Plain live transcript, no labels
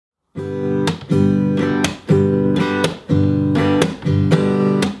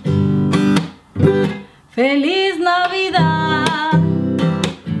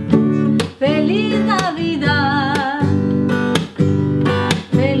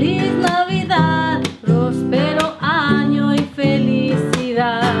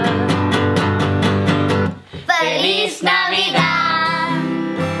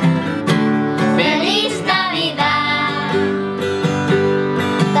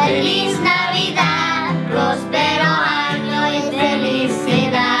Feliz Navidad, próspero año y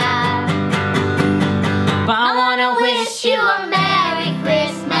felicidad. I wanna wish you a Merry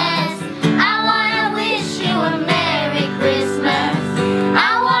Christmas. I wanna wish you a Merry Christmas.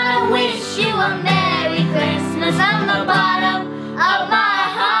 I wanna wish you a Merry Christmas from the bottom of my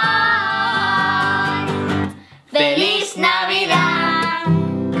heart. Feliz Navidad.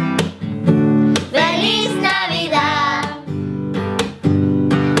 Feliz Navidad.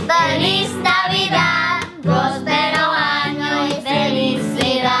 Feliz Navidad, próspero año y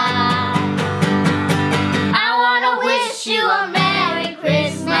felicidad. I wanna wish you a Merry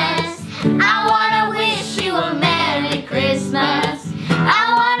Christmas. I wanna wish you a Merry Christmas.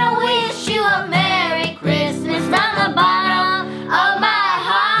 I wanna wish you a Merry Christmas from the bottom of my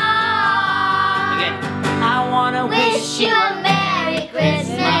heart. Again. I wanna Wish you a Merry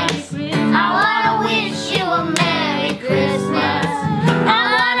Christmas. I wanna wish you a Merry Christmas. I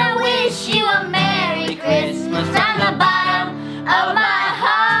wanna wish you a Merry Christmas from the bottom of my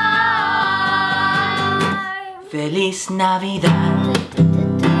heart. Feliz Navidad.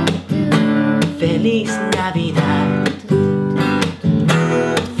 Feliz Navidad.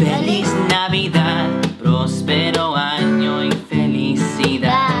 Feliz Navidad. Próspero año y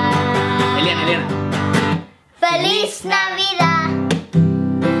felicidad. Eliana, Eliana. Feliz Navidad.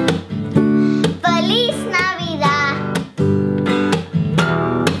 Feliz Navidad.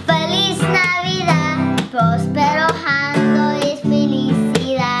 Feliz Navidad. Próspero año y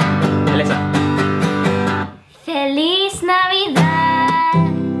felicidad. Alexa. Feliz Navidad.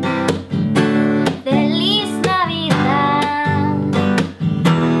 Feliz Navidad.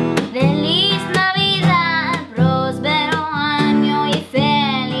 Feliz Navidad. Próspero año y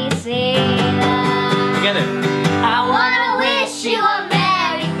felicidad. Together. I wanna wish you a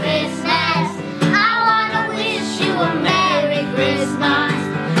Merry Christmas. I wanna wish you a Merry Christmas.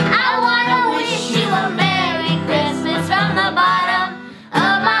 I wanna wish you a Merry Christmas from the bottom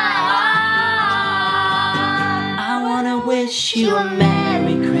of my heart. I wanna wish you a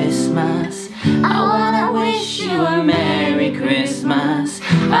Merry Christmas. I wanna wish you a Merry Christmas.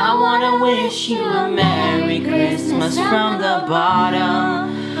 I wanna wish you a Merry Christmas from the bottom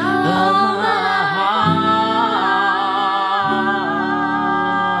of my heart.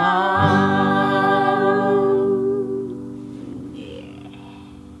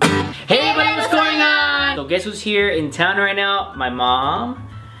 Hey everybody, what's going on? So guess who's here in town right now? My mom.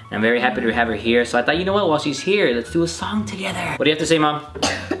 And I'm very happy to have her here. So I thought, you know what, while she's here, let's do a song together. What do you have to say, Mom?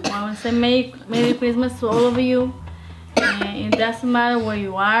 I want to say Merry Christmas to all of you. And it doesn't matter where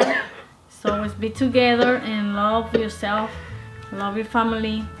you are. So always be together and love yourself, love your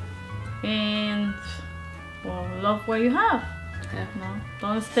family, and well, love what you have. Yeah. You know,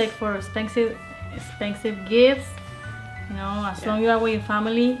 don't expect for expensive gifts. You know, as long as you are with your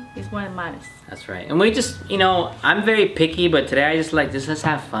family, is what matters. That's right. And we just, you know, I'm very picky, but today I just like, let's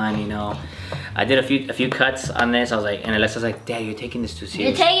have fun, you know. I did a few cuts on this. I was like, and Alexa's like, Dad, you're taking this too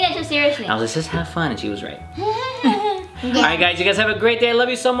You're seriously. taking it too seriously. I was like, let's have fun, and she was right. Alright guys, you guys have a great day. I love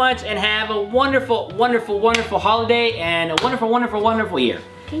you so much, and have a wonderful, wonderful, wonderful holiday, and a wonderful, wonderful, wonderful year.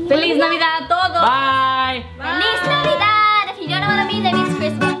 Feliz Navidad a todos! Bye! Feliz Navidad! If you don't know what it means, that means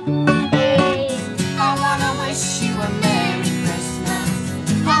Christmas.